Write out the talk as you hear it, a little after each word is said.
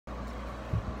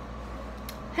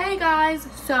Hey guys,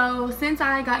 so since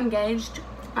I got engaged,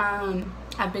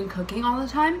 I've been cooking all the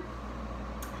time,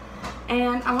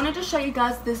 and I wanted to show you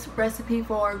guys this recipe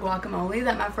for guacamole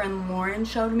that my friend Lauren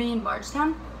showed me in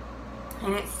Bardstown,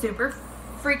 and it's super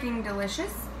freaking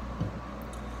delicious.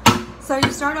 So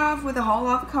you start off with a whole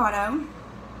avocado,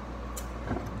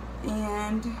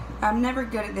 and I'm never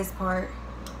good at this part,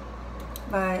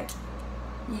 but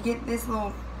you get this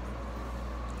little,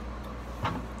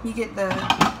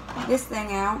 this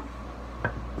thing out,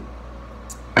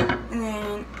 and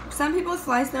then some people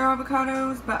slice their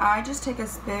avocados, but I just take a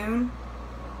spoon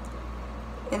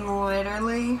and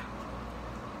literally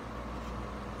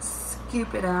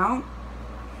scoop it out.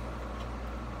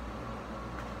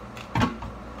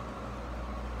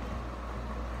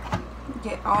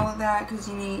 Get all of that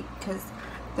because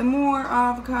the more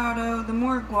avocado, the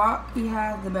more guac you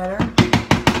have, the better.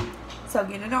 So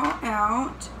get it all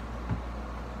out.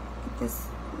 Get this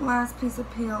last piece of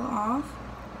peel off.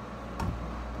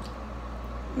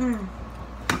 And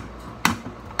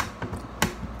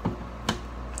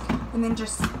then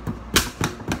just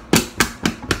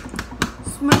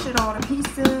smush it all to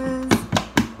pieces.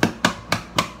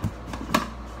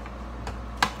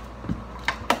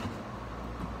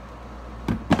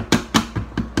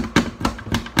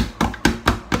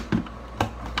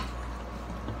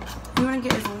 You want to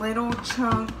get as little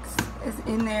chunks as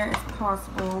in there as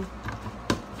possible.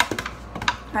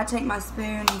 I take my spoon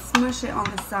and smush it on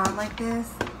the side like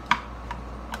this.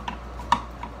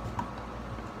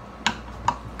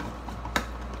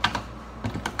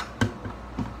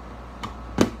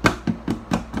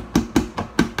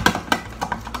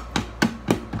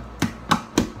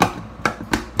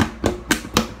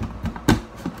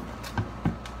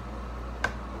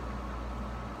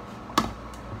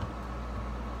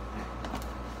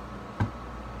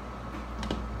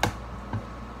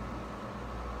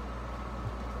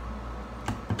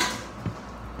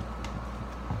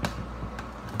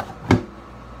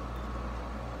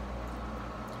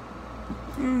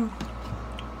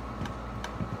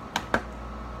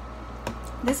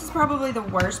 This is probably the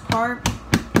worst part,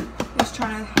 is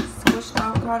trying to squish the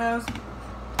avocados.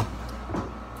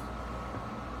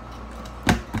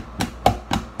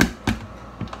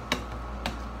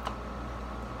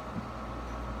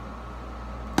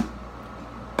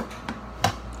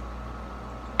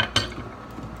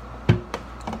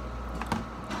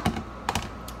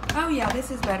 Oh yeah,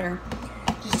 this is better.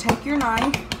 Just take your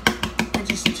knife and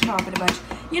just chop it a bunch.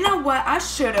 You know what? I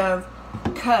should have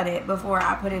cut it before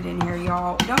I put it in here,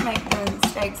 y'all. Don't make the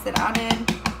mistakes that I did.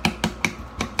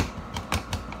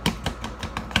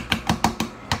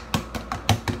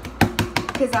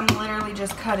 Because I'm literally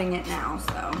just cutting it now,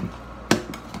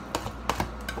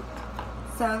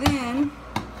 so then,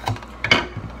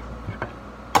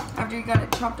 after you got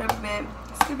it chopped up a bit,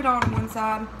 scoop it all to one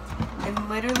side and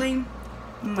literally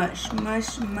mush,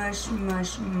 mush, mush,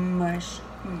 mush, mush,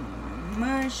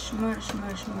 mush, mush,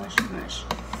 mush, mush, mush.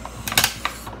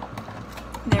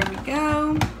 There we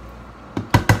go.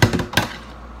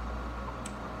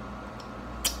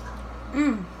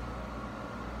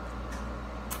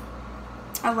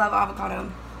 I love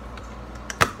avocado.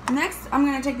 Next, I'm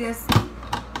going to take this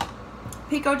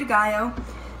pico de gallo.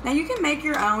 Now, you can make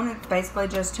your own. It's basically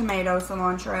just tomato,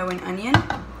 cilantro, and onion.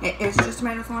 It is just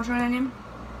tomato, cilantro, and onion.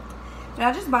 But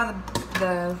I just buy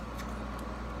the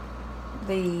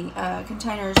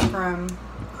containers from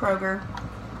Kroger.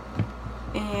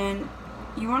 And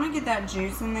you want to get that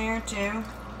juice in there too,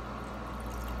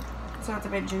 so it's a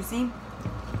bit juicy.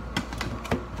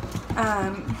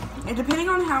 Depending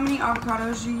on how many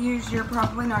avocados you use, you're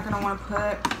probably not going to want to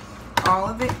put all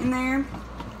of it in there.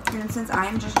 And since I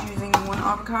am just using one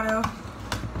avocado,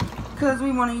 because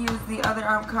we want to use the other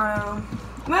avocado,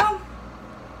 well,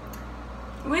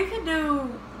 we could do,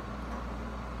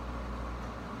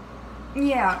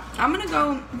 yeah, I'm going to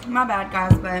go, my bad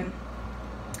guys, but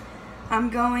I'm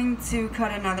going to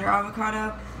cut another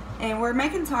avocado, and we're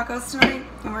making tacos tonight,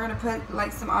 and we're going to put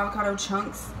like some avocado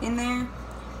chunks in there.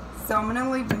 So I'm going to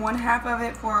leave one half of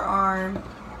it for our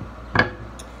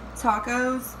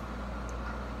tacos,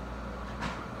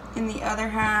 and the other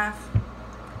half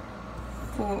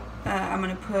for I'm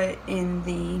going to put in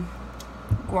the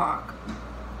guac.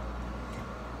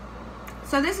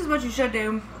 So this is what you should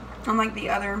do, unlike the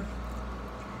other.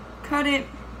 Cut it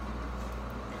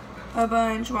a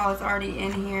bunch while it's already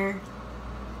in here,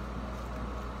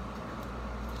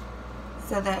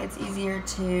 so that it's easier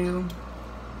to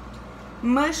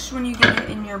mush when you get it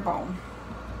in your bowl.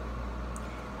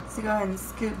 So go ahead and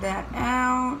scoop that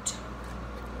out.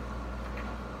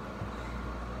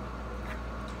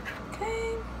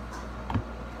 Okay.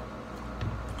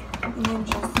 And then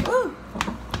just, ooh,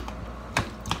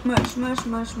 mush, mush,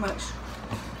 mush, mush.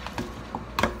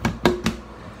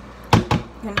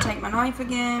 I'm gonna take my knife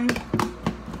again,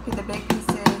 get the big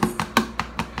pieces,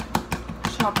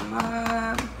 chop them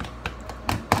up.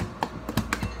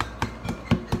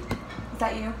 Is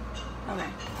that you? Okay.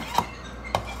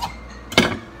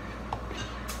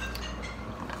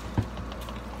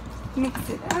 Mix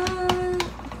it up.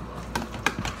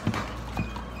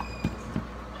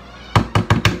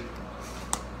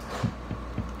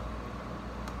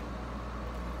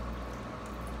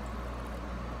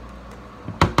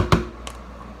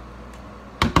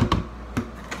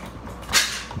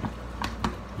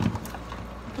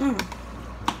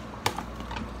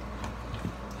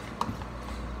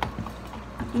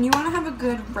 And you want to have a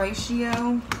good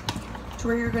ratio to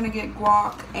where you're going to get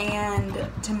guac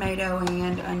and tomato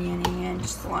and onion and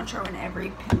cilantro in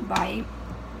every bite.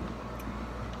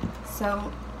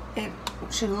 So it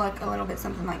should look a little bit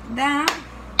something like that.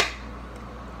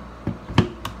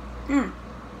 Good,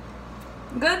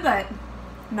 but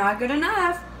not good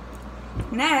enough.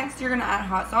 Next, you're going to add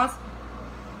hot sauce.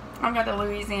 I've got the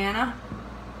Louisiana,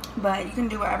 but you can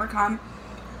do whatever kind.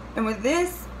 And with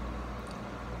this,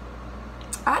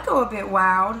 I go a bit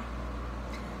wild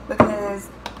because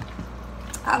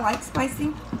I like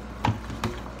spicy.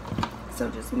 So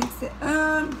just mix it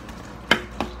up.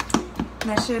 And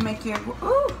that should make your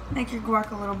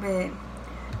guac a little bit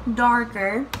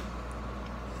darker.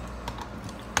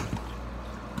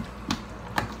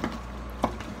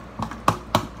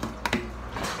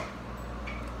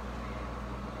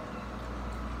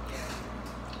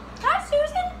 Hi,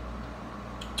 Susan.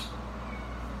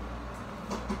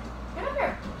 Get up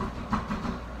here.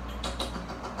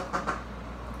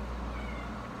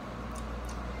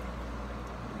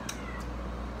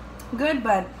 Good,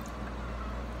 but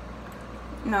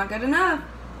not good enough.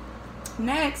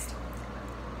 Next,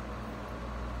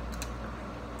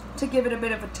 to give it a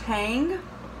bit of a tang, you're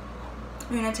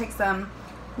gonna take some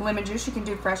lemon juice. You can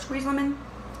do fresh squeezed lemon,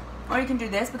 or you can do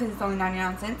this because it's only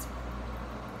 99 cents.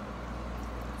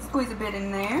 Squeeze a bit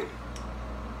in there.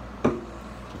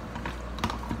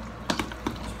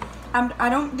 I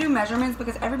don't do measurements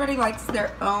because everybody likes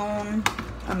their own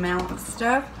amount of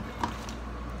stuff.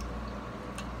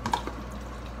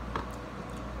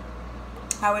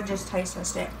 I would just taste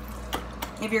test it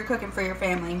if you're cooking for your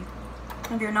family.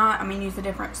 If you're not, I mean, use a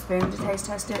different spoon to taste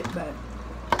test it, but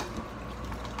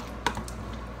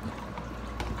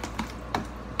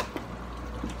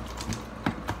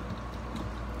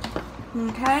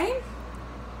okay.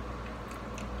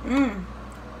 And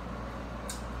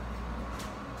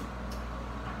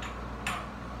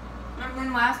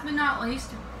then last but not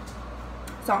least,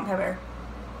 salt and pepper.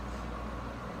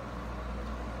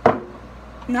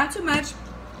 Not too much,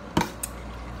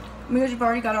 because you've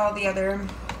already got all the other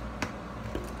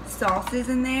sauces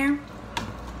in there,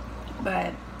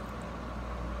 but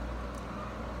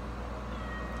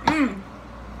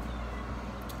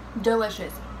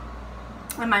delicious.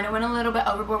 I might have went a little bit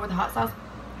overboard with the hot sauce,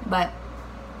 but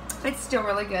it's still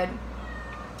really good.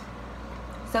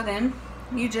 So then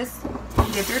you just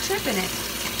dip your chip in it,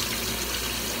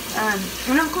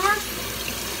 and of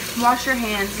course wash your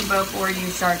hands before you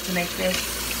start to make this.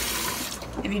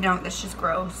 If you don't, that's just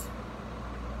gross.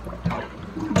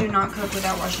 Do not cook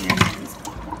without washing your hands.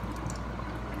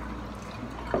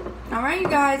 Alright, you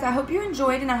guys, I hope you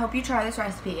enjoyed, and I hope you try this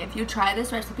recipe. If you try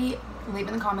this recipe, leave it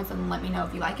in the comments and let me know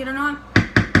if you like it or not.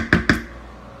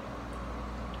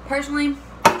 Personally,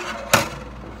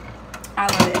 I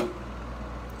love it.